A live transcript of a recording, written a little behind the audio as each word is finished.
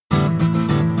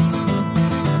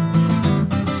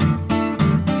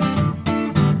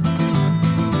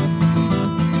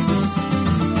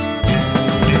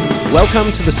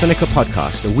Welcome to the Sinica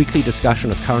podcast, a weekly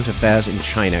discussion of current affairs in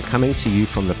China, coming to you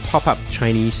from the pop-up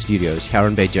Chinese studios here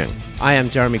in Beijing. I am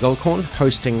Jeremy Goldkorn,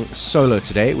 hosting solo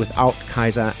today with Alt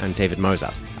Kaiser and David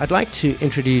Moser. I'd like to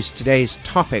introduce today's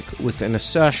topic with an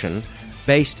assertion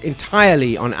based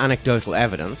entirely on anecdotal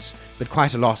evidence, but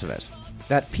quite a lot of it.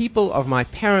 That people of my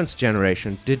parents'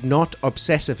 generation did not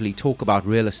obsessively talk about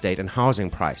real estate and housing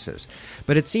prices.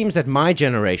 But it seems that my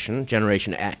generation,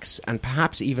 Generation X, and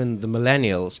perhaps even the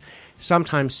millennials,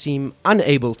 sometimes seem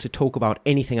unable to talk about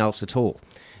anything else at all.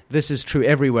 This is true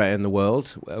everywhere in the world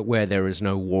where there is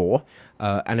no war,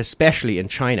 and especially in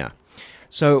China.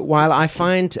 So while I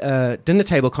find dinner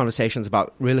table conversations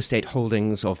about real estate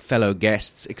holdings of fellow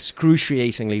guests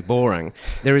excruciatingly boring,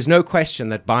 there is no question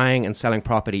that buying and selling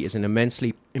property is an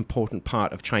immensely important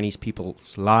part of Chinese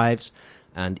people's lives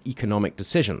and economic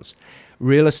decisions.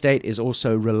 Real estate is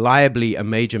also reliably a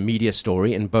major media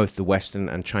story in both the Western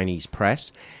and Chinese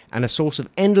press, and a source of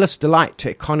endless delight to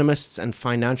economists and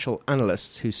financial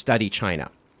analysts who study China.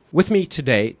 With me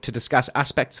today to discuss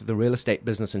aspects of the real estate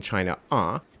business in China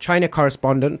are China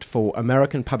correspondent for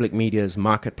American Public Media's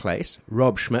Marketplace,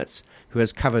 Rob Schmitz, who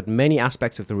has covered many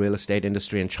aspects of the real estate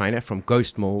industry in China, from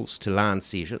ghost malls to land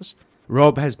seizures.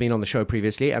 Rob has been on the show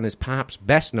previously and is perhaps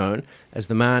best known as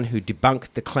the man who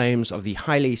debunked the claims of the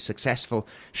highly successful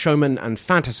showman and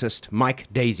fantasist Mike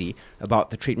Daisy about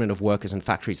the treatment of workers in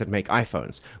factories that make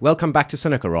iPhones. Welcome back to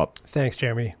Sinica, Rob. Thanks,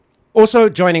 Jeremy. Also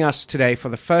joining us today for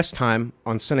the first time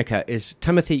on Sinica is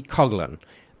Timothy Coughlin,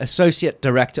 Associate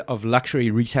Director of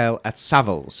Luxury Retail at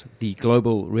Savills, the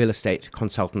global real estate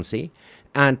consultancy,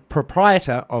 and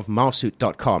proprietor of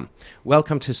Mousesuit.com.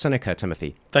 Welcome to Sinica,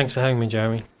 Timothy. Thanks for having me,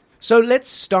 Jeremy. So let's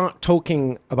start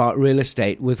talking about real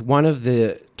estate with one of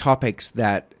the topics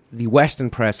that the Western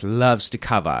press loves to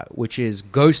cover, which is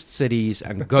ghost cities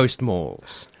and ghost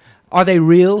malls. Are they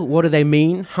real? What do they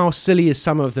mean? How silly is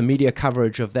some of the media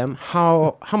coverage of them?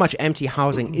 How much empty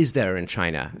housing is there in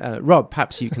China? Rob,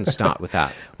 perhaps you can start with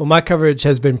that. Well, my coverage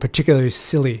has been particularly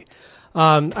silly.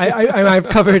 I've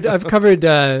covered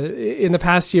in the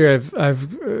past year.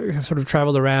 I've sort of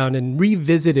traveled around and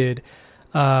revisited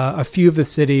a few of the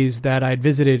cities that I'd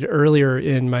visited earlier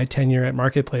in my tenure at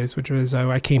Marketplace, which was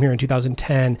I came here in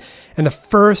 2010. And the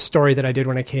first story that I did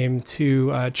when I came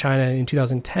to China in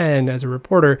 2010 as a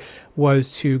reporter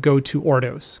was to go to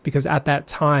Ordos, because at that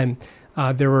time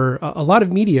there were a lot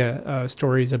of media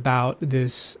stories about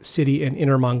this city in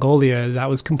Inner Mongolia that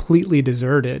was completely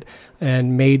deserted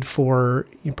and made for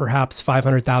perhaps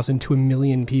 500,000 to 1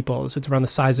 million people. So it's around the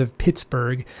size of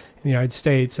Pittsburgh in the United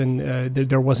States, and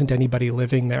there wasn't anybody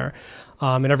living there.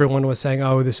 And everyone was saying,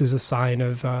 oh, this is a sign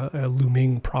of a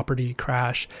looming property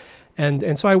crash.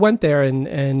 And so I went there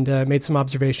and made some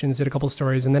observations, did a couple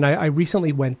stories, and then I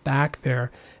recently went back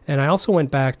there. And I also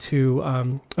went back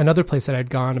to another place that I'd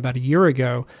gone about a year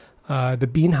ago, the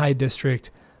Binhai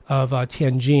district of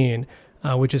Tianjin,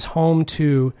 which is home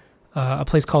to a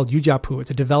place called Yujiapu. It's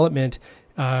a development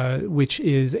which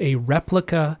is a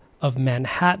replica of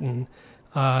Manhattan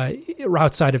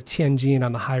outside of Tianjin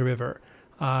on the High River.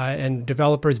 And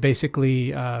developers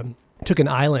basically took an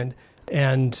island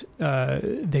and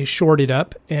they shored it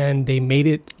up and they made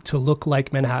it to look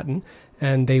like Manhattan.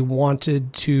 And they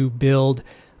wanted to build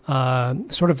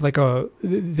sort of like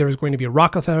there was going to be a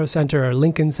Rockefeller Center, a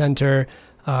Lincoln Center,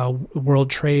 World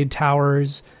Trade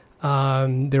Towers.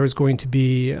 There was going to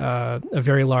be a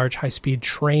very large high-speed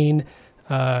train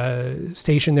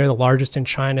station there, the largest in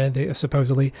China,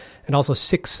 supposedly, and also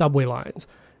 6 subway lines.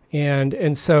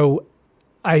 And so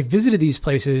I visited these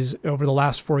places over the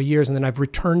last 4 years, and then I've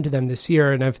returned to them this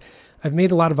year, and I've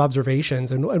made a lot of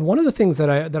observations. And one of the things that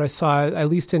I saw, at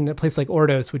least in a place like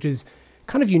Ordos, which is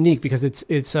kind of unique because it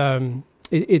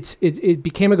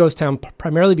became a ghost town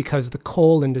primarily because the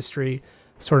coal industry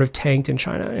sort of tanked in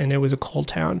China, and it was a coal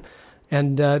town.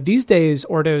 And these days,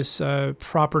 Ordos'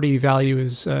 property value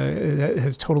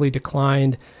has totally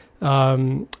declined.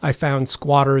 I found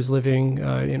squatters living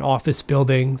in office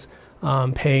buildings,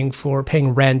 paying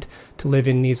rent to live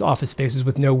in these office spaces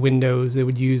with no windows. They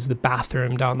would use the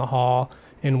bathroom down the hall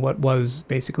in what was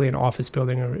basically an office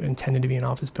building, or intended to be an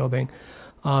office building.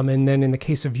 And then in the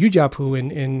case of Yujiapu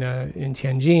in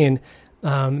Tianjin,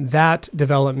 that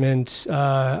development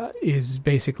is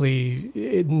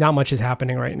basically, not much is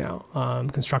happening right now.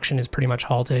 Construction is pretty much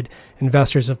halted.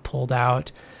 Investors have pulled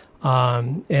out.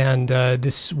 And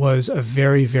this was a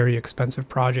very, very expensive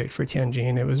project for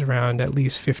Tianjin. It was around at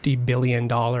least $50 billion,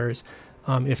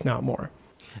 if not more.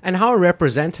 And how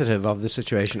representative of the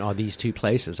situation are these two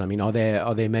places? I mean, are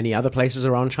there many other places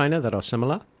around China that are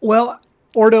similar? Well,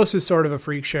 Ordos is sort of a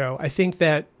freak show. I think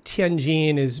that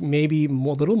Tianjin is maybe a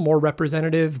little more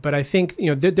representative, but I think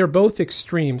they're both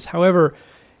extremes. However,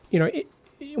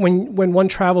 when one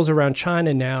travels around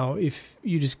China now, if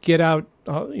you just get out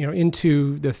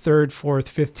into the third, fourth,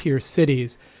 fifth tier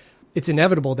cities, it's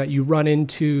inevitable that you run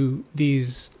into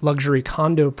these luxury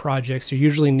condo projects. They're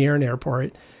usually near an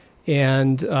airport,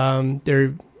 and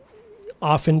they're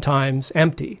oftentimes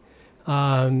empty.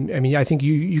 I think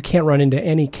you can't run into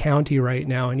any county right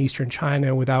now in eastern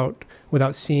China without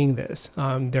seeing this.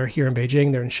 They're here in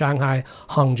Beijing, they're in Shanghai,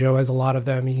 Hangzhou has a lot of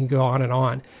them. You can go on and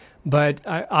on, but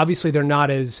obviously there's not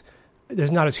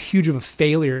as huge of a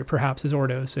failure perhaps as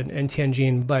Ordos and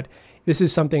Tianjin. But this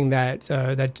is something that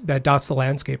dots the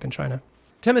landscape in China.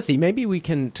 Timothy, maybe we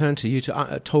can turn to you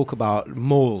to talk about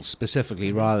malls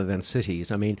specifically rather than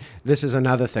cities. I mean, this is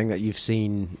another thing that you've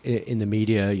seen in the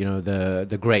media,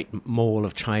 the Great Mall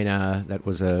of China that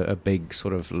was a big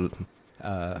sort of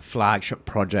flagship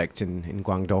project in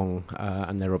Guangdong,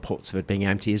 and there are reports of it being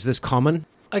empty. Is this common?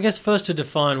 I guess first to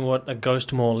define what a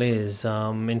ghost mall is.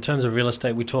 In terms of real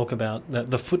estate, we talk about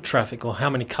the foot traffic or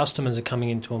how many customers are coming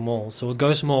into a mall. So a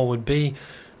ghost mall would be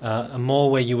a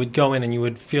mall where you would go in and you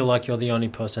would feel like you're the only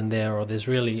person there, or there's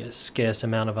really a scarce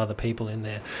amount of other people in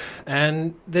there.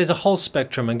 And there's a whole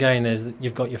spectrum. Again,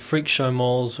 you've got your freak show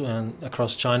malls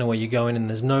across China where you go in and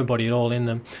there's nobody at all in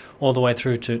them, all the way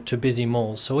through to busy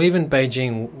malls. So even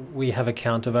Beijing, we have a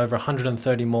count of over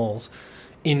 130 malls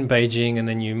in Beijing, and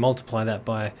then you multiply that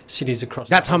by cities across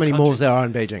That's the whole how many country. malls there are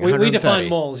in Beijing? We define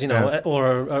malls, Yeah.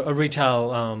 or a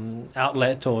retail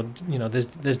outlet, or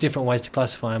there's different ways to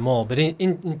classify a mall. But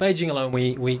in Beijing alone,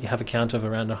 we have a count of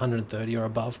around 130 or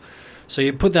above. So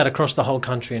you put that across the whole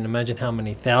country and imagine how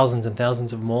many thousands and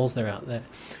thousands of malls there are out there.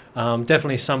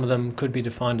 Definitely some of them could be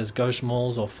defined as ghost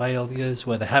malls or failures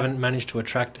where they haven't managed to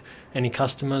attract any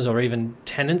customers or even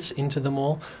tenants into the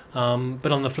mall.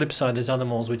 But on the flip side, there's other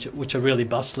malls which are really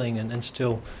bustling and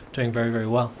still doing very, very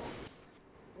well.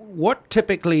 What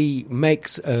typically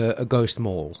makes a ghost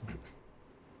mall?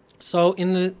 So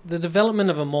in the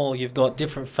development of a mall, you've got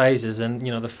different phases, and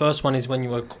the first one is when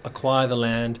you acquire the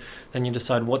land, then you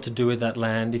decide what to do with that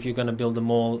land. If you're going to build a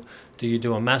mall, do you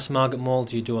do a mass market mall?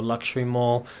 Do you do a luxury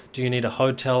mall? Do you need a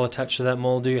hotel attached to that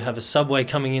mall? Do you have a subway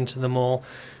coming into the mall?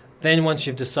 Then once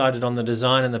you've decided on the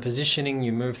design and the positioning,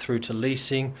 you move through to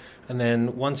leasing, and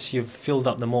then once you've filled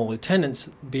up the mall with tenants,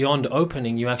 beyond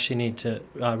opening, you actually need to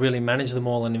really manage the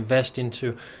mall and invest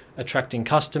into attracting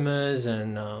customers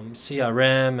and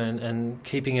CRM and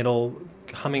keeping it all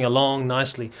humming along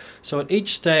nicely. So at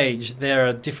each stage, there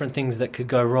are different things that could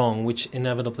go wrong, which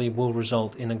inevitably will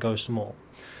result in a ghost mall.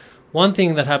 One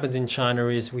thing that happens in China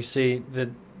is we see that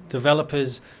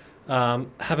developers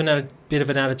have a bit of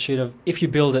an attitude of, if you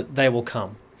build it, they will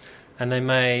come. And they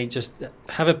may just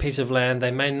have a piece of land.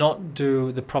 They may not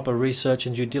do the proper research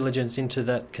and due diligence into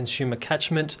that consumer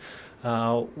catchment.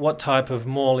 What type of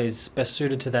mall is best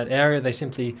suited to that area. They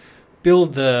simply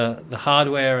build the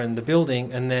hardware and the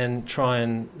building and then try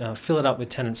and fill it up with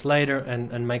tenants later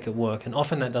and make it work. And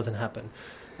often that doesn't happen.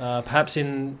 Perhaps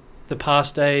in the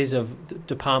past days of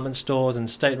department stores and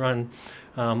state-run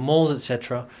malls,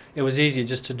 etc., it was easier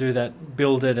just to do that,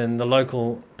 build it, and the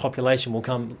local population will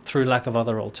come through lack of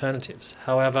other alternatives.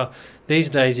 However, these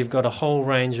days you've got a whole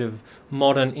range of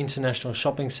modern international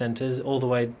shopping centres all the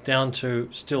way down to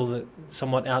still the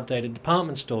somewhat outdated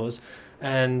department stores,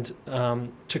 and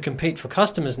to compete for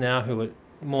customers now who are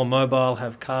more mobile,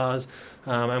 have cars,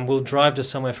 and will drive to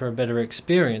somewhere for a better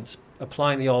experience,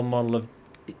 applying the old model of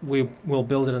we will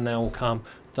build it and they will come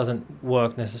doesn't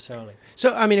work necessarily.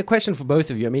 So, I mean, a question for both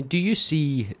of you. I mean, do you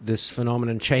see this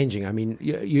phenomenon changing? I mean,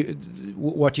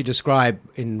 what you describe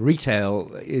in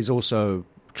retail is also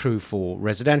true for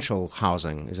residential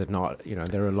housing, is it not?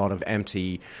 There are a lot of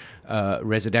empty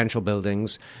residential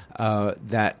buildings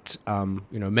that,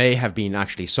 may have been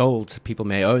actually sold. People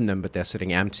may own them, but they're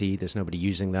sitting empty. There's nobody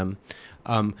using them.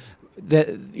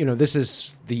 This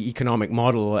is the economic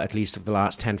model, at least of the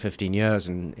last 10, 15 years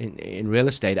in real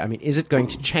estate. I mean, is it going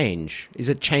to change? Is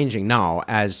it changing now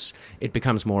as it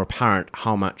becomes more apparent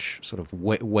how much sort of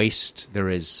waste there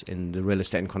is in the real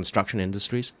estate and construction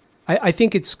industries? I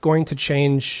think it's going to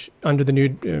change under the new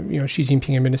Xi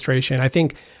Jinping administration. I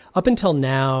think up until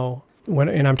now,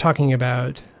 and I'm talking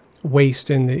about waste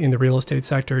in the real estate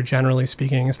sector, generally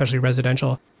speaking, especially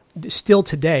residential, still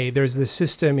today, there's this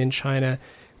system in China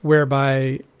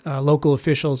whereby local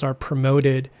officials are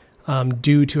promoted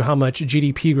due to how much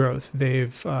GDP growth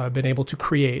they've been able to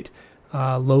create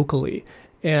locally.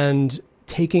 And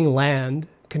taking land,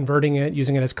 converting it,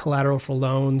 using it as collateral for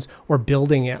loans, or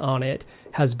building it on it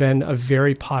has been a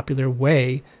very popular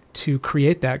way to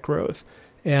create that growth.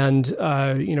 And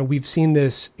we've seen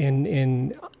this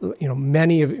in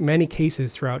many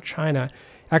cases throughout China.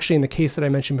 Actually, in the case that I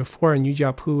mentioned before in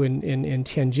Yujiapu in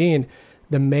Tianjin,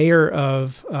 the mayor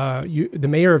of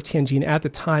Tianjin at the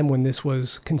time when this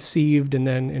was conceived and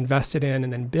then invested in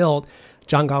and then built,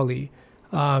 Zhang Gaoli,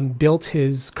 built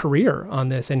his career on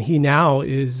this, and he now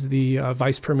is the one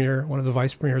of the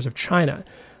vice premiers of China.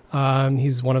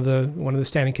 He's one of the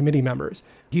standing committee members.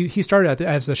 He started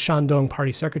as the Shandong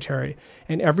party secretary,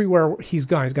 and everywhere he's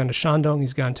gone to Shandong,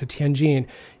 he's gone to Tianjin.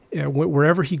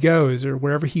 Wherever he goes or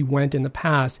wherever he went in the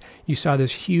past, you saw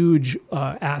this huge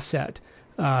asset,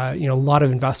 a lot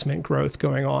of investment growth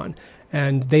going on.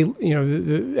 And they,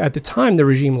 at the time, the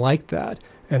regime liked that,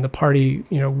 and the party,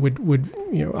 would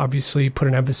obviously put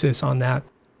an emphasis on that.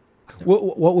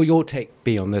 What will your take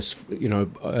be on this,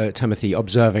 Timothy,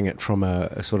 observing it from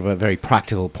a sort of a very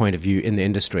practical point of view in the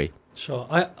industry? Sure.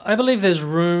 I believe there's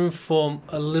room for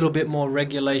a little bit more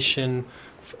regulation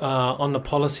on the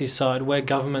policy side, where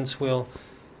governments will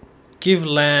give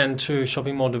land to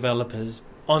shopping mall developers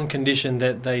on condition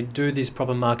that they do these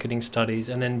proper marketing studies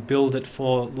and then build it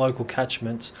for local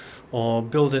catchments, or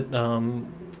build it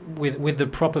with the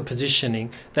proper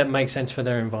positioning that makes sense for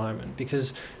their environment.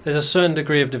 Because there's a certain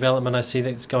degree of development I see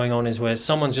that's going on is where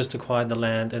someone's just acquired the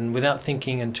land and without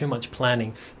thinking and too much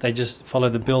planning, they just follow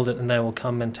the build it and they will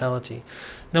come mentality.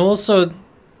 Now also,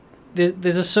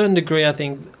 there's a certain degree, I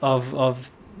think, of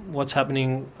what's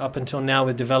happening up until now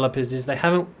with developers is they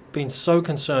haven't been so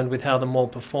concerned with how the mall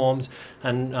performs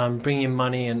and bringing in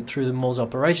money and through the mall's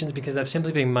operations, because they've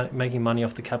simply been making money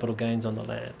off the capital gains on the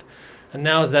land. And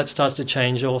now as that starts to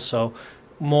change also,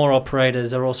 more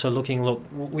operators are also looking, look,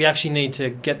 we actually need to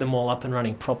get them all up and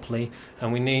running properly,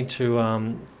 and we need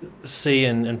to see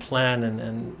and plan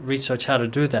and research how to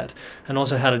do that, and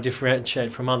also how to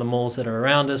differentiate from other malls that are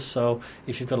around us. So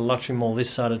if you've got a luxury mall this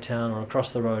side of town or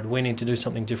across the road, we need to do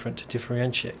something different to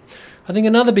differentiate. I think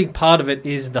another big part of it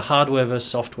is the hardware versus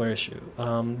software issue.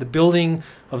 The building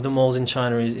of the malls in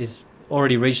China is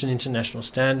already reached an international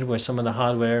standard where some of the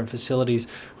hardware and facilities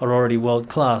are already world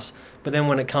class. But then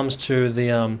when it comes to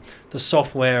the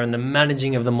software and the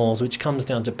managing of the malls, which comes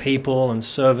down to people and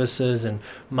services and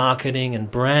marketing and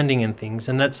branding and things,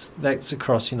 and that's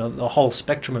across the whole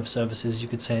spectrum of services, you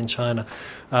could say, in China.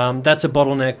 That's a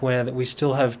bottleneck where that we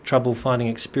still have trouble finding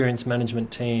experienced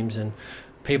management teams and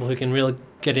people who can really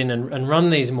get in and run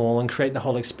these malls and create the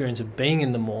whole experience of being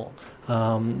in the mall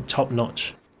top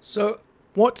notch. So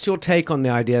what's your take on the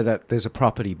idea that there's a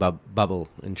property bubble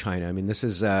in China? I mean, this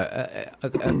is a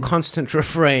constant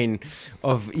refrain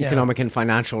of economic and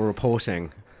financial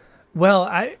reporting. Well,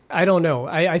 I don't know.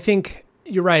 I think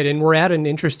you're right. And we're at an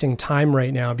interesting time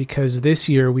right now because this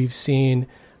year we've seen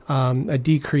a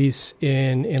decrease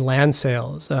in land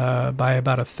sales by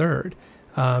about a third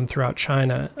throughout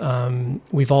China.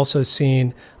 We've also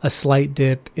seen a slight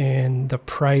dip in the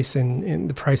price in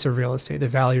the price of real estate, the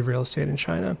value of real estate in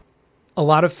China. A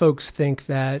lot of folks think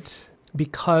that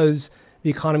because the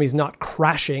economy is not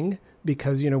crashing,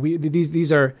 because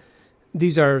these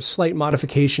are slight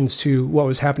modifications to what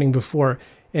was happening before.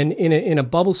 And in a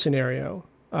bubble scenario,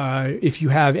 if you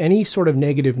have any sort of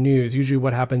negative news, usually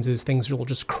what happens is things will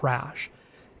just crash,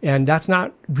 and that's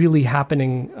not really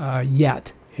happening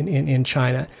yet in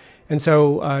China. And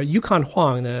so Yukon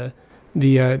Huang,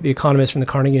 the economist from the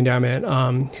Carnegie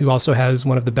Endowment, who also has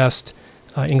one of the best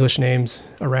English names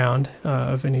around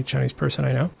of any Chinese person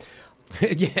I know.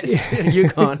 Yes,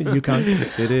 Yukon. Yukon.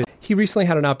 It is. He recently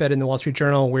had an op-ed in the Wall Street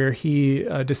Journal where he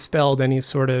dispelled any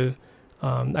sort of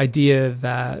idea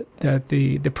that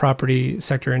the property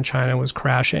sector in China was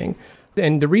crashing.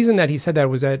 And the reason that he said that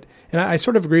was that, and I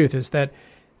sort of agree with this, that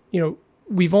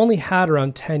we've only had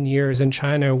around 10 years in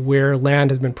China where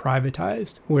land has been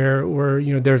privatized, where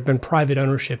there's been private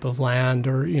ownership of land,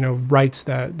 or rights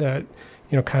that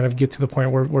kind of get to the point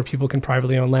where people can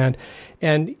privately own land.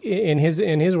 And in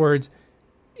his words,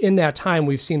 in that time,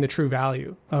 we've seen the true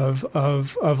value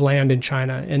of land in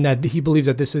China, and that he believes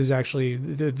that this is actually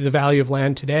the value of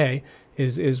land today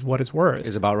is what it's worth.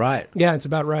 Is about right. Yeah, it's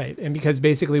about right. And because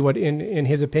basically what, in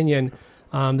his opinion,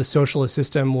 the socialist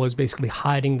system was basically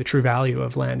hiding the true value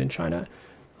of land in China.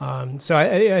 So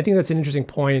I think that's an interesting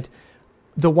point.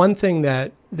 The one thing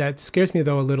that scares me,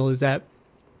 though, a little is that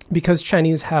because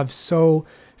Chinese have so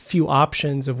few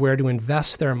options of where to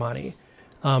invest their money,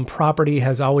 property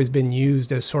has always been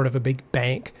used as sort of a big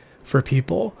bank for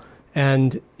people.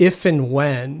 And if and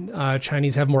when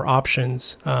Chinese have more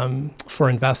options for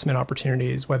investment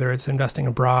opportunities, whether it's investing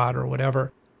abroad or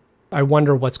whatever, I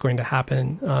wonder what's going to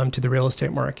happen to the real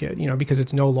estate market, because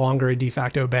it's no longer a de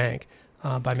facto bank.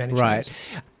 by many Right.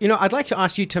 Chinese. I'd like to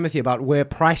ask you, Timothy, about where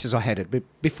prices are headed. But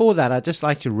before that, I'd just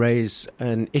like to raise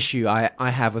an issue I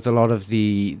have with a lot of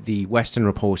the Western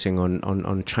reporting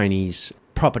on Chinese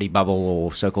property bubble,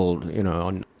 or so-called,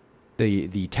 on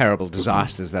the terrible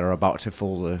disasters that are about to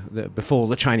befall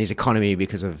the Chinese economy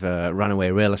because of runaway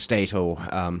real estate or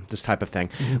this type of thing,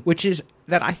 which is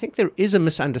that I think there is a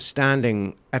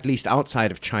misunderstanding, at least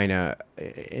outside of China,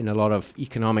 in a lot of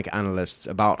economic analysts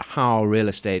about how real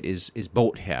estate is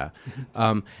bought here.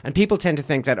 And people tend to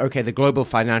think that, okay, the global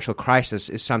financial crisis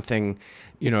is something,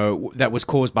 that was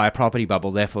caused by a property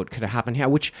bubble, therefore it could have happened here,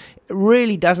 which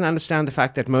really doesn't understand the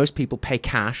fact that most people pay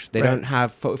cash. They don't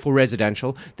have, for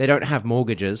residential, they don't have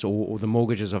mortgages, or the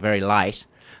mortgages are very light.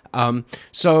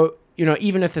 So,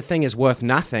 even if the thing is worth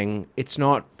nothing, it's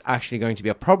not actually going to be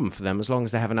a problem for them. As long as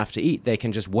they have enough to eat, they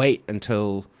can just wait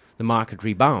until the market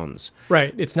rebounds.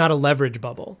 Right. It's not a leverage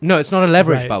bubble. No, it's not a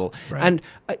leverage bubble. Right. And,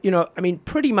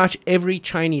 pretty much every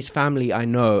Chinese family I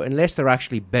know, unless they're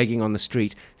actually begging on the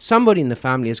street, somebody in the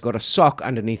family has got a sock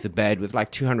underneath the bed with like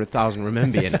 200,000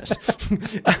 renminbi in it.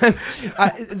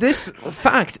 And, this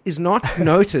fact is not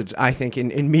noted, I think,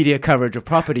 in media coverage of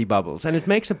property bubbles. And it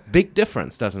makes a big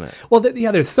difference, doesn't it? Well,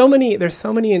 there's so many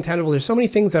intangible, there's so many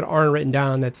things that aren't written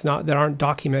down, that aren't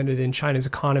documented in China's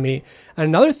economy. And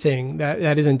another thing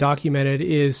that isn't documented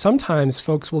is sometimes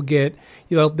folks will get,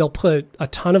 they'll put a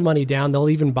ton of money down. They'll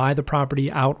even buy the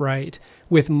property outright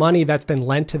with money that's been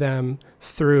lent to them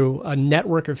through a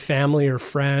network of family or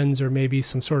friends, or maybe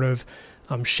some sort of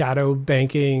shadow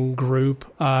banking group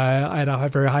at a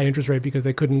very high interest rate because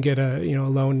they couldn't get a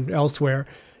loan elsewhere.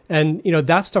 And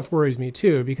that stuff worries me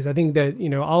too, because I think that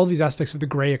all of these aspects of the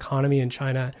gray economy in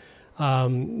China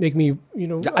make me,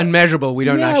 unmeasurable. We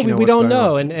don't actually know. We what's don't going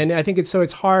know, on. and I think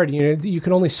it's hard. You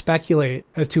can only speculate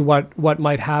as to what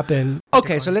might happen.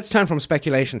 Okay, so let's turn from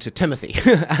speculation to Timothy.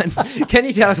 And can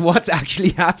you tell us what's actually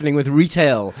happening with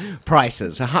retail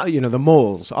prices? How the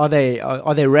malls, are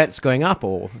they rents going up,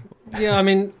 or? Yeah, I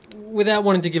mean, without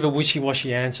wanting to give a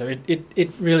wishy-washy answer,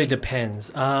 it really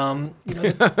depends.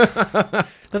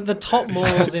 The top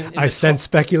malls in I sense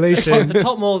speculation. The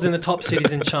top malls in the top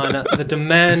cities in China, the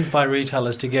demand by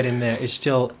retailers to get in there is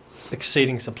still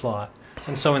exceeding supply.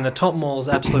 And so in the top malls,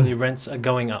 absolutely rents are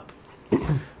going up.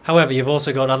 However, you've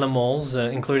also got other malls,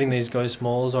 including these ghost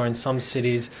malls, or in some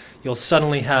cities, you'll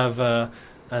suddenly have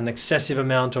an excessive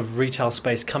amount of retail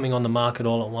space coming on the market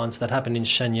all at once. That happened in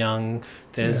Shenyang.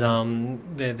 There's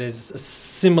there's a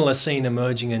similar scene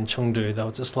emerging in Chengdu, though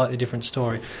it's a slightly different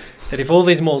story. That if all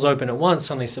these malls open at once,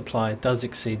 suddenly supply does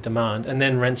exceed demand, and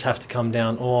then rents have to come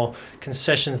down, or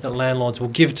concessions that landlords will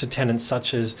give to tenants,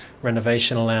 such as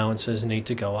renovation allowances, need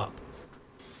to go up.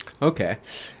 Okay.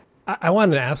 I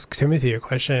wanted to ask Timothy a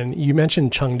question. You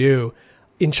mentioned Chengdu.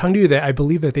 In Chengdu, I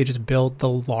believe that they just built the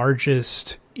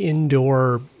largest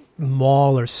indoor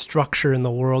mall or structure in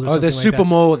the world. The super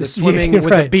mall with the swimming with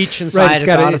the beach inside,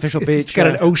 the artificial beach. It's got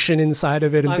an ocean inside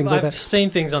of it and things like that. I've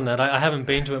seen things on that. I haven't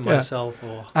been to it myself.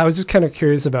 Or I was just kind of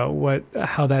curious about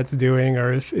how that's doing,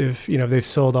 or if they've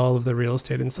sold all of the real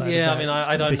estate inside. Yeah, of that I mean,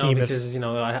 I don't know, because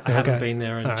I haven't been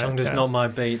there, and Chengdu's not my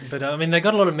beat. But I mean, they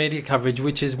got a lot of media coverage,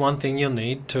 which is one thing you'll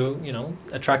need to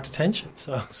attract attention.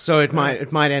 So it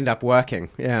might end up working.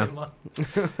 Yeah.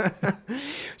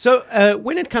 So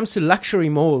when it comes to luxury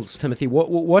malls, Timothy,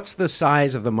 what's the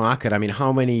size of the market? I mean,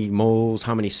 how many malls,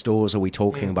 how many stores are we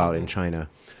talking about in China?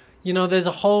 There's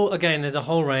a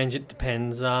whole range. It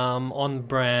depends on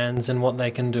brands and what they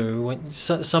can do.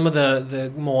 Some of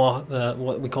the more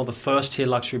what we call the first tier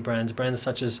luxury brands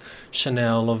such as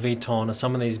Chanel or Vuitton or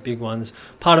some of these big ones,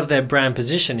 part of their brand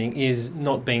positioning is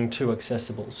not being too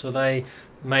accessible. So they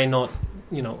may not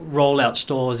roll out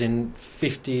stores in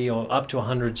 50 or up to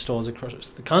 100 stores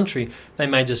across the country. They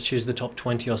may just choose the top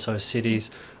 20 or so cities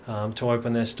to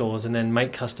open their stores, and then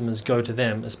make customers go to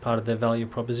them as part of their value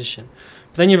proposition.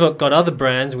 But then you've got other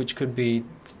brands which could be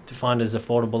defined as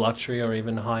affordable luxury or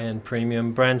even high-end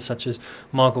premium, brands such as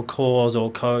Michael Kors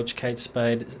or Coach, Kate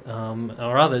Spade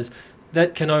or others,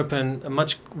 that can open a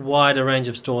much wider range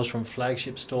of stores, from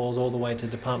flagship stores all the way to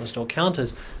department store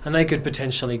counters, and they could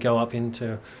potentially go up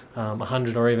into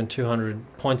 100 or even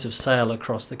 200 points of sale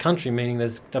across the country, meaning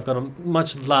they've got a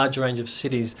much larger range of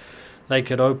cities they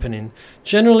could open in.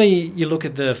 Generally, you look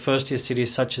at the first-tier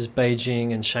cities such as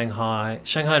Beijing and Shanghai.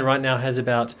 Shanghai right now has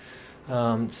about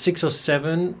 6 or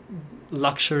 7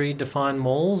 luxury-defined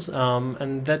malls,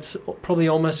 and that's probably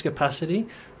almost capacity.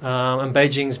 And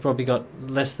Beijing's probably got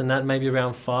less than that, maybe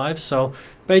around 5. So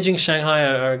Beijing, Shanghai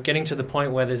are getting to the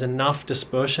point where there's enough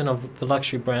dispersion of the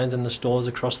luxury brands and the stores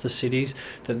across the cities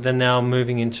that they're now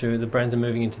the brands are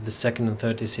moving into the second and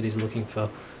third tier cities, looking for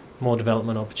more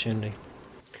development opportunity.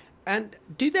 And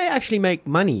do they actually make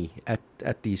money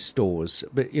at these stores?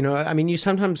 But, I mean, you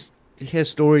sometimes hear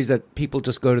stories that people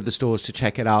just go to the stores to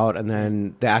check it out and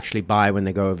then they actually buy when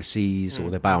they go overseas or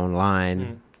they buy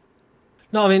online.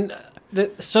 No, I mean,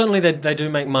 certainly they do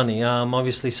make money.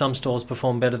 Obviously, some stores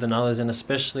perform better than others, and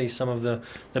especially some of the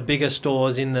bigger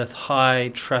stores in the high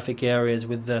traffic areas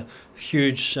with the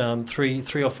huge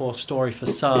 3 or 4 story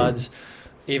facades.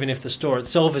 Even if the store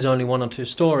itself is only 1 or 2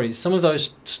 stories, some of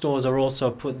those stores are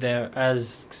also put there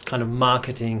as kind of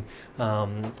marketing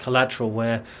collateral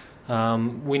where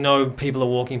we know people are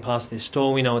walking past this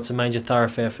store. We know it's a major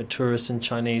thoroughfare for tourists and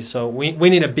Chinese. So we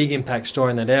need a big impact store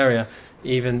in that area,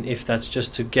 even if that's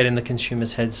just to get in the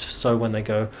consumers' heads so when they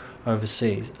go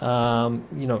overseas.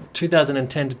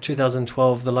 2010 to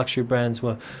 2012, the luxury brands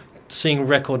were seeing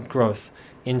record growth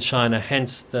in China,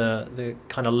 hence the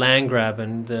kind of land grab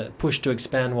and the push to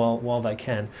expand while they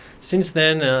can. Since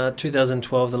then,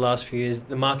 2012, the last few years,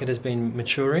 the market has been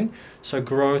maturing, so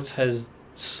growth has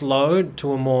slowed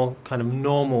to a more kind of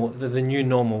normal, the new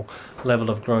normal level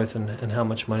of growth and how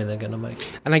much money they're going to make.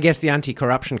 And I guess the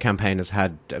anti-corruption campaign has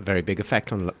had a very big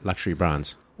effect on luxury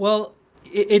brands. Well,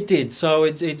 it did. So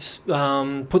it's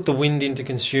put the wind into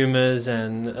consumers,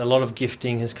 and a lot of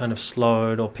gifting has kind of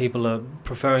slowed, or people are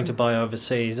preferring to buy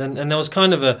overseas. And there was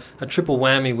kind of a triple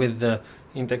whammy with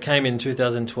that came in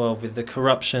 2012 with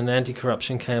the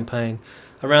anti-corruption campaign.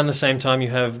 Around the same time, you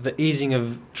have the easing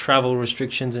of travel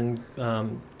restrictions, and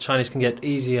Chinese can get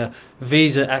easier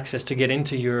visa access to get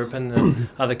into Europe and the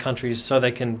other countries so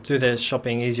they can do their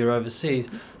shopping easier overseas.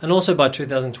 And also by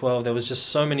 2012, there was just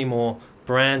so many more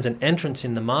brands and entrants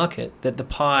in the market that the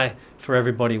pie for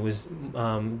everybody was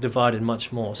divided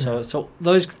much more. So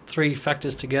those 3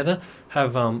 factors together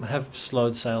have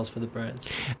slowed sales for the brands.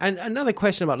 And another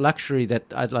question about luxury that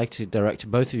I'd like to direct to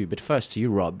both of you, but first to you,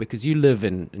 Rob, because you live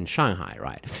in Shanghai,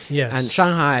 right? Yes. And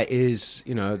Shanghai is,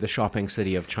 the shopping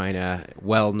city of China,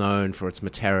 well known for its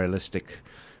materialistic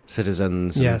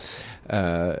citizens. Yes.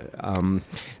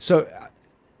 So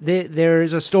there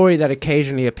is a story that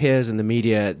occasionally appears in the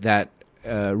media that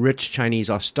rich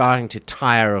Chinese are starting to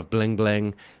tire of bling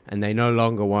bling, and they no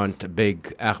longer want a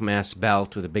big Hermes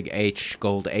belt with a big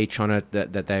gold H on it.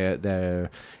 That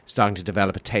they're starting to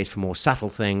develop a taste for more subtle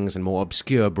things and more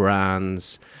obscure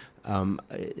brands.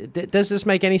 Does this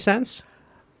make any sense?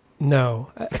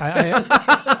 No,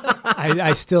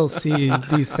 I still see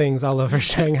these things all over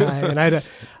Shanghai, and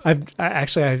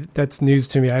that's news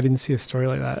to me. I didn't see a story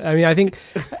like that. I mean, I think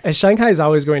Shanghai is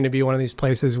always going to be one of these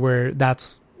places where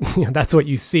that's what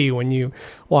you see when you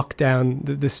walk down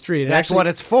the street. That's what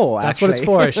it's for. That's what it's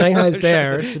for. Shanghai's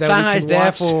there. So that Shanghai's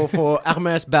there for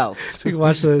Hermes belts. So you can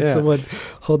watch someone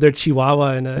hold their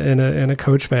chihuahua in a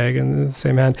coach bag in the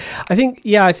same hand. I think,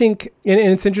 and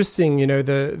it's interesting.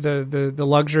 The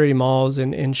luxury malls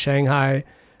in Shanghai,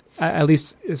 at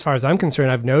least as far as I'm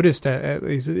concerned, I've noticed at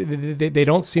least they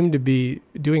don't seem to be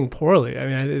doing poorly. I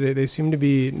mean, they seem to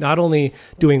be not only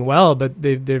doing well, but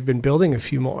they've been building a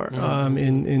few more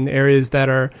in areas that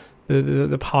are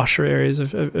the posher areas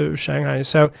of Shanghai.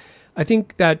 So I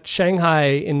think that Shanghai,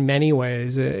 in many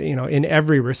ways, in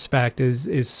every respect,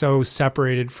 is so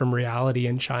separated from reality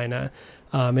in China,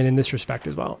 and in this respect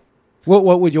as well.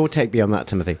 What would your take be on that,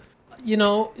 Timothy?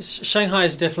 Shanghai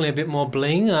is definitely a bit more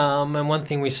bling, and one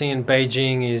thing we see in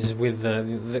Beijing is with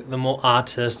the more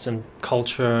artists and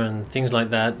culture and things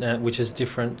like that, which is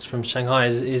different from Shanghai,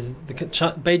 is the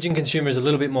Beijing consumer is a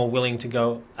little bit more willing to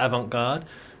go avant-garde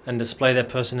and display their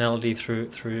personality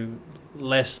through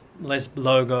less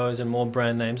logos and more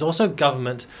brand names. Also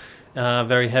government,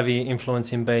 very heavy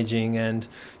influence in Beijing, and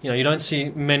you don't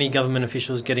see many government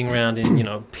officials getting around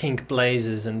in pink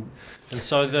blazers and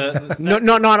so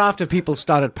not after people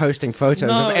started posting photos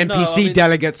of NPC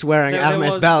delegates wearing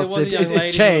Hermes belts. There was a young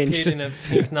lady changed. who appeared in a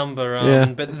pink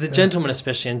number, but the gentlemen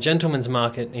especially, and gentlemen's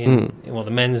market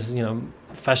the men's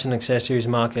fashion accessories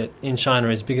market in China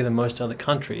is bigger than most other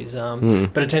countries,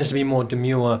 but it tends to be more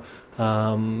demure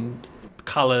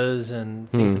colours and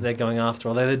things that they're going after.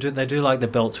 Although they do like the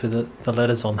belts with the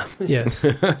letters on them. Yes.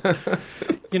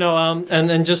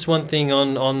 And just one thing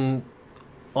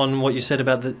on what you said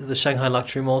about the Shanghai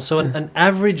luxury mall. So an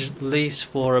average lease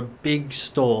for a big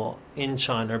store in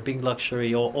China, a big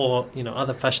luxury or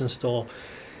other fashion store,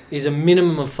 is a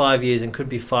minimum of 5 years and could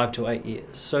be 5 to 8 years.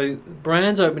 So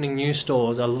brands opening new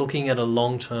stores are looking at a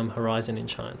long-term horizon in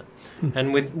China.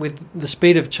 And with the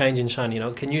speed of change in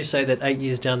China, can you say that 8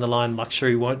 years down the line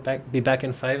luxury won't be back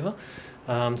in favour?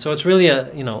 So it's really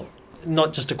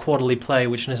not just a quarterly play,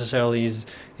 which necessarily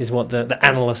is what the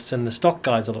analysts and the stock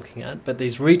guys are looking at, but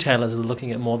these retailers are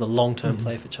looking at more the long-term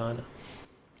play for China.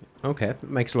 Okay,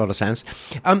 makes a lot of sense.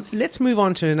 Let's move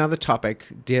on to another topic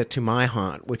dear to my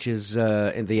heart, which is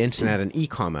in the internet and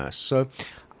e-commerce. So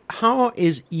how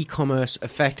is e-commerce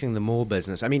affecting the mall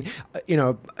business? I mean,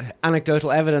 anecdotal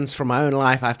evidence from my own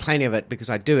life, I have plenty of it because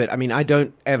I do it. I mean, I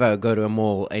don't ever go to a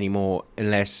mall anymore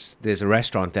unless there's a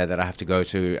restaurant there that I have to go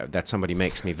to that somebody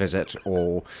makes me visit,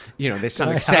 or, there's some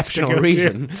exceptional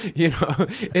reason.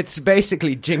 It's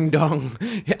basically Jing Dong,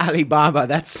 Alibaba.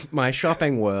 That's my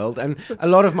shopping world. And a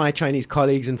lot of my Chinese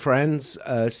colleagues and friends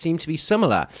seem to be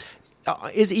similar.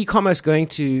 Is e-commerce going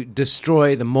to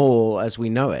destroy the mall as we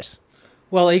know it?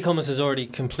 Well, e-commerce has already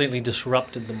completely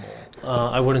disrupted the mall.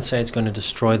 I wouldn't say it's going to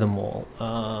destroy the mall.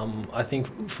 I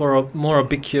think for more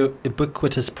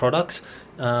ubiquitous products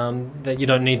that you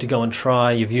don't need to go and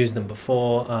try, you've used them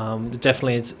before,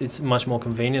 definitely it's much more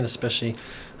convenient, especially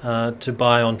to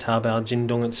buy on Taobao,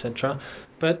 Jingdong, etc.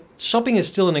 But shopping is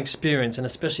still an experience, and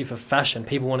especially for fashion.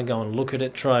 People want to go and look at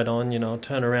it, try it on,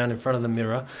 turn around in front of the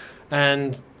mirror.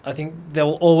 And I think there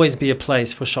will always be a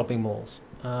place for shopping malls.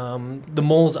 The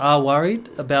malls are worried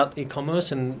about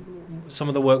e-commerce, and some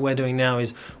of the work we're doing now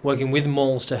is working with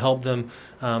malls to help them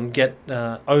get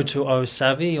O2O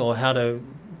savvy, or how to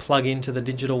plug into the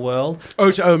digital world.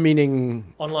 O2O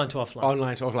meaning? Online to offline.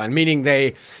 Online to offline, meaning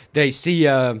they see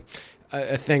a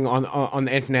thing on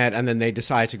the internet and then they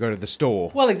decide to go to the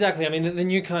store. Well, exactly. I mean, the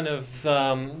new kind of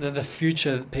the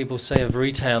future that people say of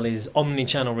retail is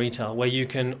omni-channel retail, where you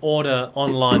can order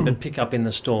online but pick up in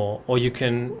the store, or you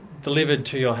can deliver it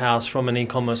to your house from an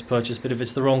e-commerce purchase, but if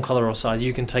it's the wrong color or size,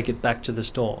 you can take it back to the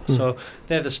store. So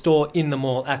there, the store in the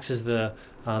mall acts as the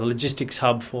logistics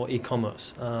hub for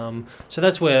e-commerce. So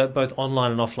that's where both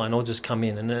online and offline all just come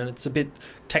in, and it's a bit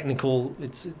technical.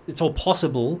 It's all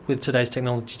possible with today's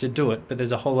technology to do it, but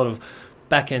there's a whole lot of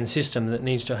back-end system that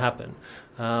needs to happen.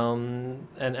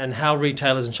 And how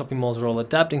retailers and shopping malls are all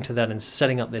adapting to that and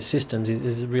setting up their systems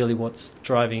is really what's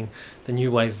driving the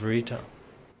new wave of retail.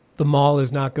 The mall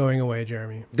is not going away,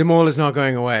 Jeremy. The mall is not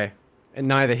going away, and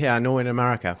neither here nor in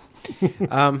America.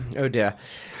 Oh dear.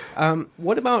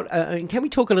 What about, can we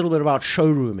talk a little bit about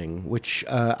showrooming, which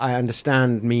I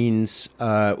understand means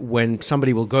when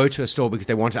somebody will go to a store because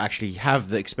they want to actually have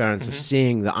the experience of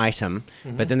seeing the item,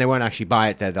 but then they won't actually buy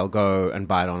it there, they'll go and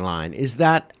buy it online. Is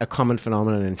that a common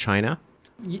phenomenon in China?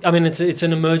 I mean, it's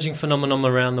an emerging phenomenon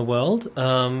around the world.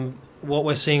 What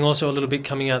we're seeing also a little bit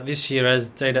coming out this year as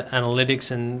data analytics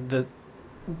and the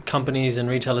companies and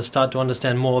retailers start to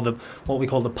understand more what we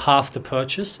call the path to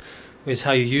purchase, is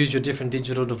how you use your different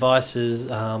digital devices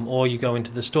or you go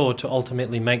into the store to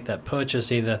ultimately make that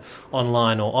purchase either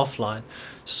online or offline.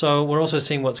 So we're also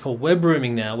seeing what's called web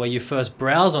rooming now, where you first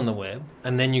browse on the web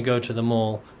and then you go to the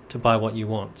mall to buy what you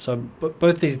want. So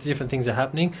both these different things are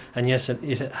happening, and yes,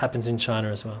 it happens in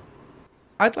China as well.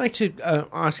 I'd like to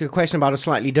ask you a question about a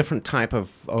slightly different type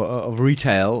of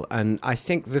retail, and I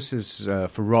think this is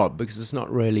for Rob, because it's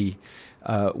not really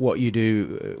what you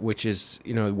do, which is,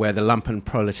 where the lumpen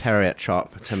proletariat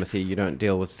shop, Timothy. You don't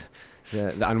deal with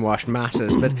the unwashed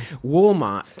masses, but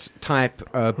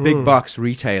Walmart-type big box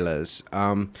retailers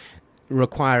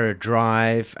require a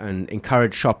drive and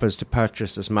encourage shoppers to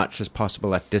purchase as much as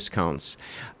possible at discounts.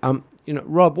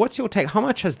 Rob, what's your take? How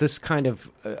much has this kind of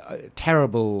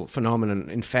terrible phenomenon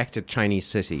infected Chinese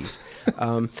cities?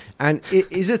 And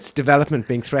is its development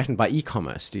being threatened by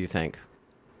e-commerce, do you think?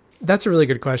 That's a really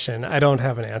good question. I don't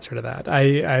have an answer to that.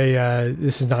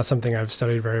 This is not something I've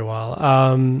studied very well.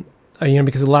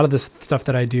 Because a lot of the stuff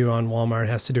that I do on Walmart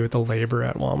has to do with the labor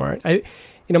at Walmart.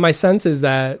 My sense is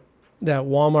that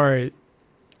Walmart,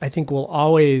 I think, will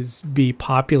always be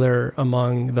popular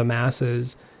among the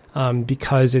masses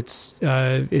because it's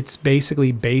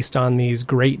basically based on these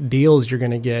great deals you're going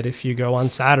to get if you go on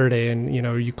Saturday and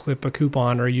you clip a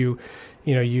coupon, or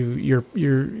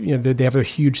they have a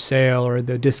huge sale or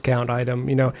the discount item,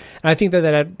 and I think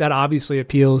that obviously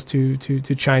appeals to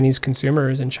Chinese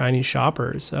consumers and Chinese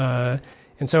shoppers.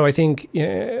 And so I think,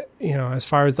 as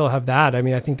far as they'll have that, I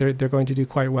mean, I think they're going to do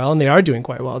quite well, and they are doing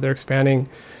quite well. They're expanding,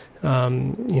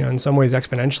 in some ways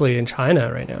exponentially in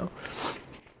China right now.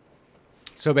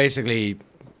 So basically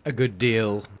a good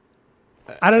deal.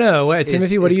 I don't know,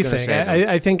 Timothy. What do you think?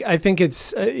 I think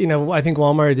it's I think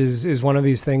Walmart is one of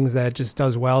these things that just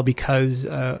does well because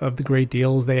of the great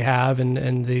deals they have and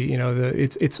the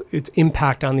its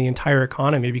impact on the entire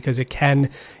economy, because it can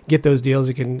get those deals.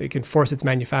 It can force its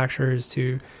manufacturers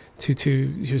to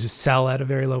sell at a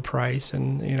very low price,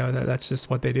 and that's just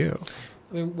what they do.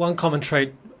 I mean, one common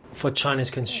trait for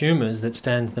Chinese consumers that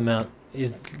stands them out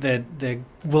is their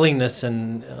willingness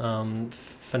and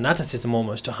fanaticism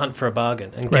almost to hunt for a bargain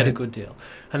and get a good deal.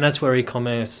 And that's where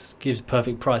e-commerce gives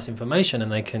perfect price information, and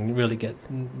they can really get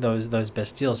those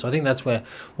best deals. So I think that's where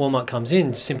Walmart comes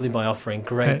in, simply by offering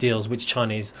great deals, which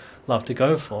Chinese love to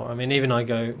go for. I mean, even I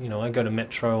go to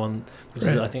Metro, which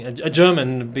is I think a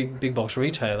German big box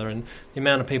retailer, and the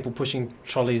amount of people pushing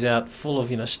trolleys out full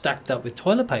of stacked up with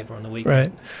toilet paper on the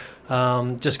weekend,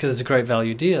 just because it's a great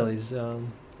value deal, is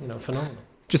phenomenal.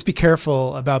 Just be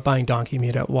careful about buying donkey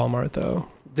meat at Walmart, though.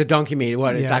 The donkey meat,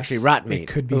 it's actually rat meat. It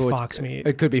could be fox meat.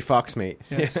 It could be fox meat.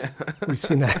 Yes. We've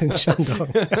seen that in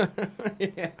Shandong.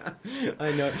 Yeah,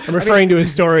 I know. I'm referring to a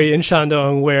story in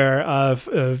Shandong where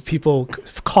people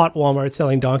caught Walmart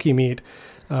selling donkey meat,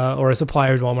 or a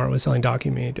supplier at Walmart was selling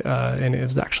donkey meat, and it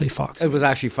was actually fox meat. It was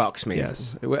actually fox meat.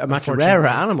 Yes. A much rarer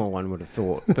animal, one would have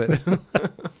thought. But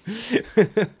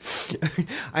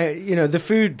the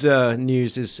food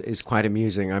news is quite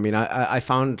amusing. I mean, I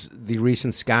found the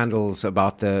recent scandals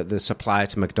about the supply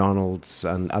to McDonald's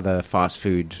and other fast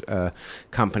food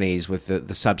companies with the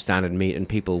substandard meat, and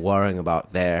people worrying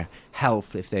about their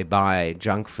health if they buy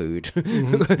junk food.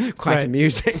 Quite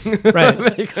amusing.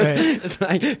 Right. Because it's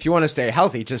like, if you want to stay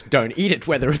healthy, just don't eat it,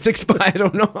 whether it's expired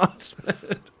or not.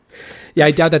 Yeah,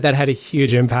 I doubt that had a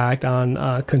huge impact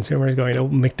on consumers going to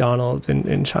McDonald's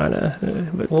in China.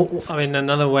 Well, I mean,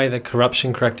 another way that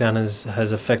corruption crackdown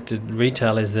has affected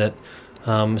retail is that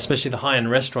especially the high-end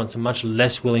restaurants are much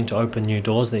less willing to open new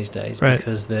doors these days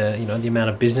because the amount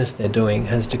of business they're doing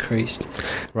has decreased.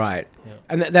 Right. Yeah.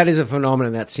 And that is a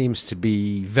phenomenon that seems to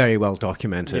be very well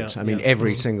documented. I mean,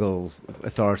 every single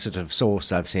authoritative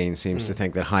source I've seen seems to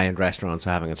think that high-end restaurants are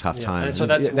having a tough time. And so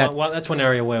that's one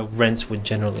area where rents would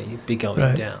generally be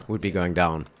going down. Would be going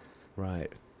down.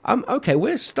 Right. Okay,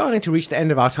 we're starting to reach the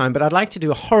end of our time, but I'd like to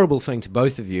do a horrible thing to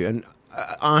both of you and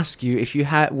ask you if you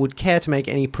would care to make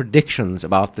any predictions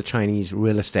about the Chinese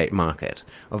real estate market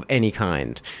of any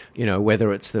kind.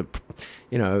 Whether it's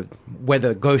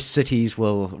whether ghost cities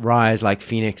will rise like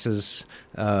phoenixes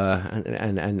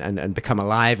and become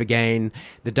alive again,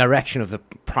 the direction of the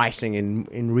pricing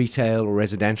in retail or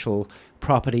residential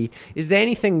property. Is there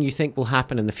anything you think will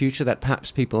happen in the future that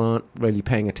perhaps people aren't really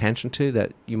paying attention to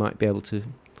that you might be able to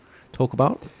talk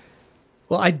about?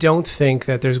 Well, I don't think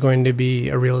that there's going to be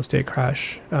a real estate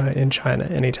crash in China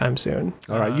anytime soon.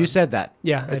 All right, you said that.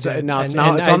 Yeah, it's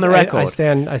on the record. I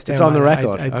stand. It's on the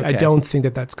record. I don't think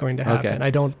that that's going to happen.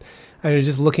 Okay. I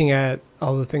just looking at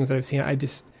all the things that I've seen.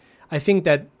 I think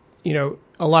that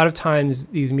a lot of times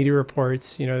these media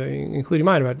reports, including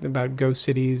mine about ghost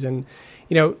cities, and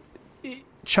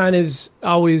China's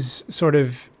always sort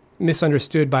of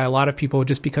misunderstood by a lot of people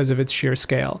just because of its sheer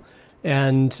scale.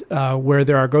 And where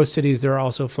there are ghost cities, there are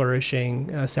also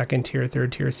flourishing second-tier,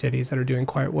 third-tier cities that are doing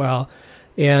quite well.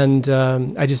 And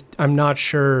I'm not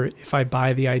sure if I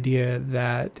buy the idea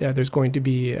that there's going to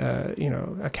be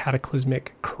a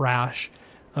cataclysmic crash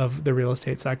of the real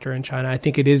estate sector in China. I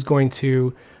think it is going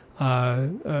to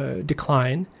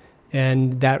decline,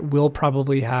 and that will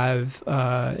probably have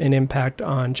an impact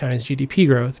on China's GDP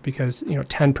growth because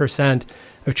 10%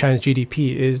 of China's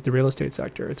GDP is the real estate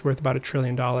sector. It's worth about $1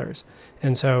 trillion.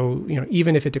 And so,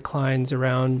 even if it declines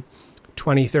around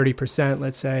 20-30%,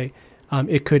 let's say,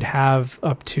 it could have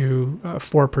up to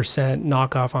 4%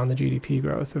 knockoff on the GDP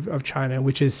growth of China,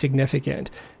 which is significant,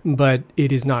 but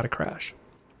it is not a crash.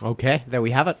 Okay, there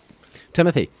we have it.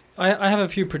 Timothy? I have a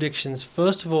few predictions.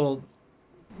 First of all,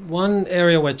 one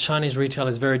area where Chinese retail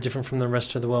is very different from the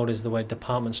rest of the world is the way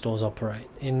department stores operate.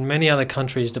 In many other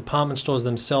countries, department stores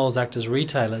themselves act as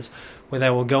retailers, where they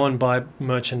will go and buy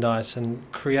merchandise and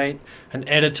create an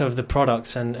edit of the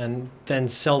products and then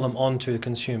sell them on to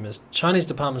consumers. Chinese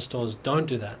department stores don't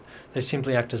do that. They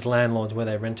simply act as landlords where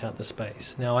they rent out the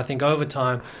space. Now, I think over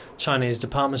time, Chinese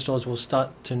department stores will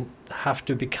start to have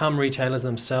to become retailers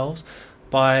themselves,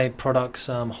 buy products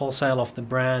wholesale off the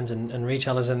brands and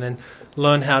retailers, and then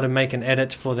learn how to make an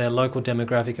edit for their local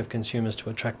demographic of consumers to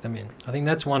attract them in. I think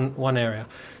that's one area.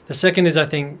 The second is, I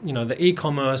think, the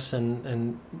e-commerce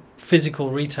and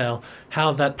physical retail,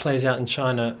 how that plays out in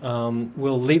China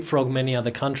will leapfrog many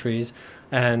other countries,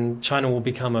 and China will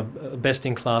become a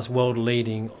best-in-class,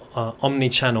 world-leading,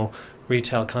 omni-channel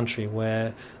retail country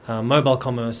where mobile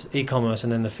commerce, e-commerce,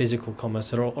 and then the physical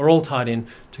commerce are all tied in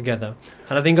together.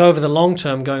 And I think over the long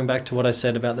term, going back to what I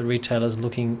said about the retailers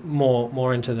looking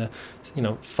more into the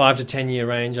 5 to 10 year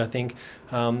range, I think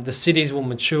the cities will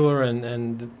mature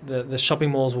and the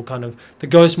shopping malls will the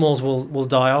ghost malls will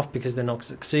die off because they're not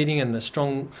succeeding. overheating, and the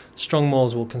strong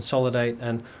malls will consolidate,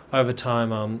 and over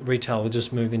time retail will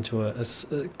just move into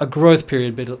a growth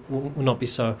period, but it will not be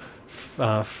so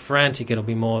frantic. It'll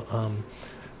be more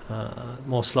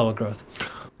slower growth.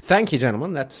 Thank you,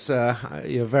 gentlemen. That's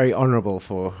you're very honourable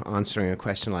for answering a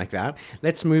question like that.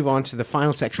 Let's move on to the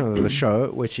final section of the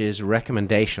show, which is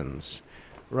recommendations.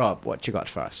 Rob, what you got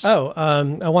for us?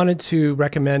 I wanted to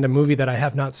recommend a movie that I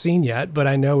have not seen yet, but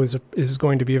I know is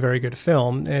going to be a very good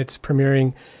film. It's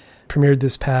premiered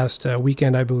this past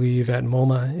weekend, I believe, at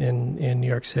MoMA in New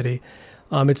York City.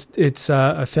 It's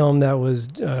a film that was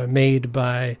made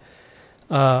by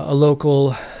a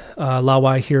local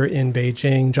Lawai here in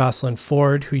Beijing, Jocelyn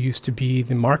Ford, who used to be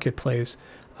the Marketplace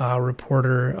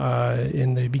reporter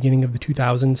in the beginning of the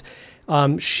 2000s.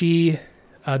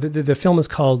 The film is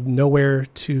called Nowhere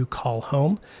to Call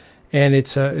Home, and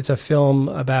it's a film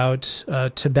about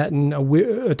a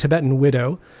Tibetan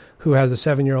widow who has a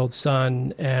 7-year-old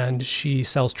son, and she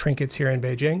sells trinkets here in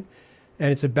Beijing,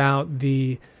 and it's about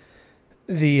the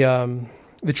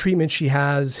treatment she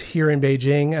has here in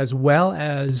Beijing, as well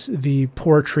as the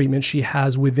poor treatment she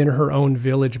has within her own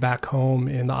village back home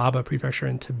in the Aba prefecture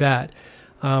in Tibet,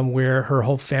 where her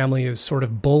whole family is sort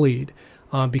of bullied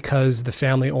because the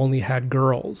family only had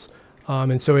girls.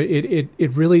 And so it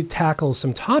really tackles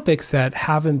some topics that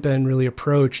haven't been really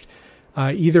approached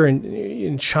either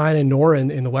in China nor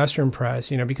in the Western press,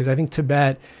 because I think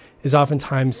Tibet is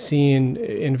oftentimes seen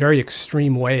in very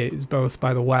extreme ways, both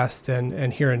by the West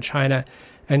and here in China.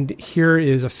 And here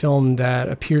is a film that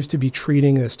appears to be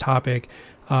treating this topic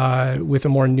with a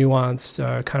more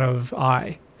nuanced kind of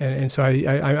eye. And so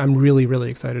I'm really, really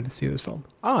excited to see this film.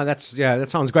 Oh, that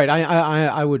sounds great.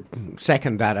 I would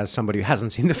second that as somebody who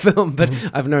hasn't seen the film, but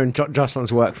I've known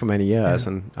Jocelyn's work for many years,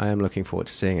 and I am looking forward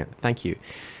to seeing it. Thank you.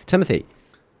 Timothy?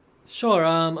 Sure.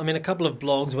 A couple of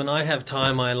blogs. When I have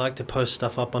time, I like to post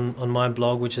stuff up on my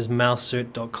blog, which is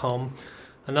mousesuit.com.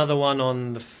 Another one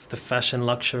on the fashion,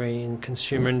 luxury, and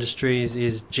consumer industries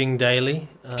is Jing Daily.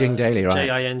 Jing Daily,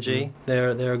 right? Jing.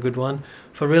 They're a good one.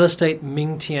 For real estate,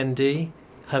 Ming TND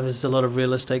has a lot of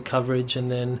real estate coverage,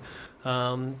 and then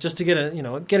just to get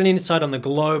an insight on the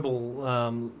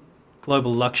global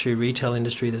luxury retail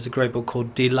industry, there's a great book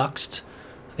called Deluxed.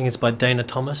 I think it's by Dana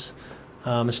Thomas.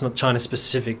 It's not China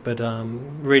specific, but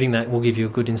reading that will give you a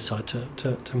good insight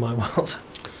to my world.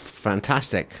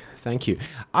 Fantastic. Thank you.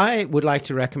 I would like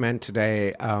to recommend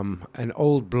today an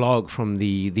old blog from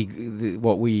the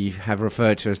what we have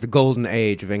referred to as the golden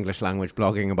age of English language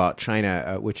blogging about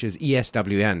China, which is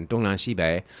ESWN, Dongnan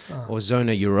Xibei, or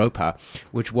Zona Europa,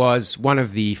 which was one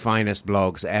of the finest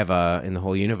blogs ever in the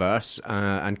whole universe,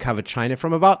 and covered China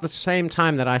from about the same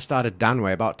time that I started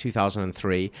Danwei, about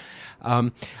 2003.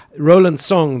 Roland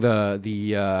Song,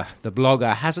 the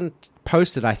blogger, hasn't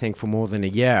posted, I think, for more than a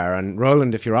year. And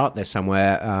Roland, if you're out there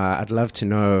somewhere, I'd love to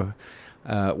know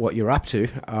what you're up to.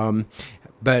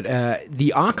 But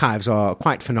the archives are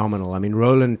quite phenomenal. I mean,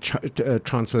 Roland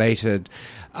translated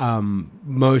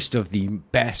most of the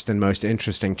best and most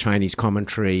interesting Chinese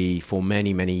commentary for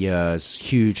many, many years.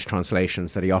 Huge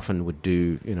translations that he often would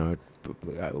do,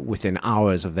 within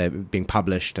hours of their being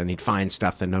published, and he'd find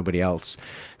stuff that nobody else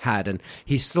had. And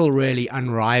he's still really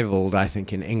unrivaled, I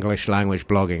think, in English language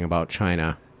blogging about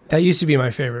China. That used to be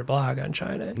my favorite blog on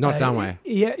China. Not Danwei.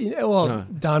 Yeah, no.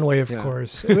 Danwei, of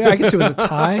course. I guess it was a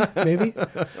tie, maybe.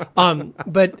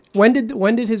 But when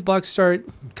did his blog start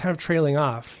kind of trailing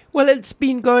off? Well, it's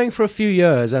been going for a few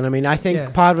years, and I mean, I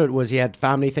think part of it was he had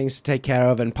family things to take care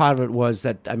of, and part of it was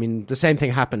that, I mean, the same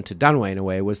thing happened to Danwei in a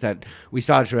way, was that we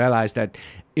started to realize that,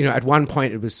 at one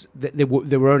point it was there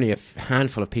were only a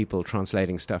handful of people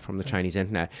translating stuff from the Chinese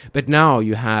internet, but now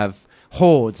you have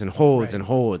hordes and hordes and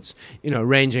hordes,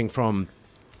 ranging from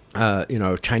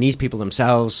Chinese people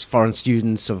themselves, foreign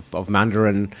students of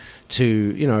Mandarin,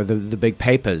 to the big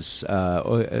papers,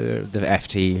 the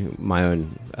FT, my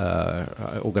own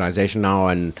organization now,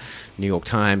 and New York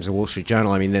Times, the Wall Street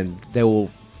Journal. I mean, then they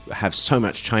all have so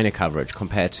much China coverage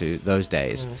compared to those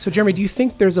days. So, Jeremy, do you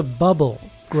think there's a bubble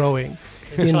growing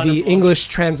in the English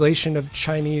translation of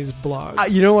Chinese blogs?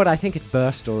 You know what? I think it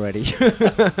burst already.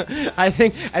 I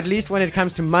think, at least when it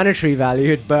comes to monetary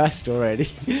value, it burst already.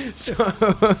 So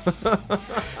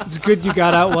it's good you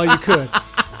got out while you could.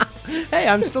 Hey,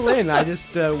 I'm still in. I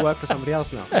just work for somebody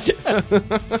else now.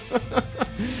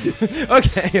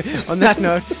 Okay, on that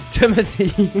note,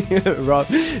 Timothy, Rob,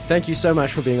 thank you so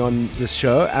much for being on this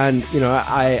show. And,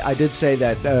 I did say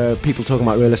that people talking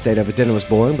about real estate over dinner was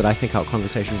boring, but I think our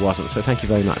conversation wasn't. So thank you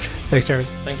very much. Thanks, Jeremy.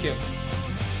 Thank you.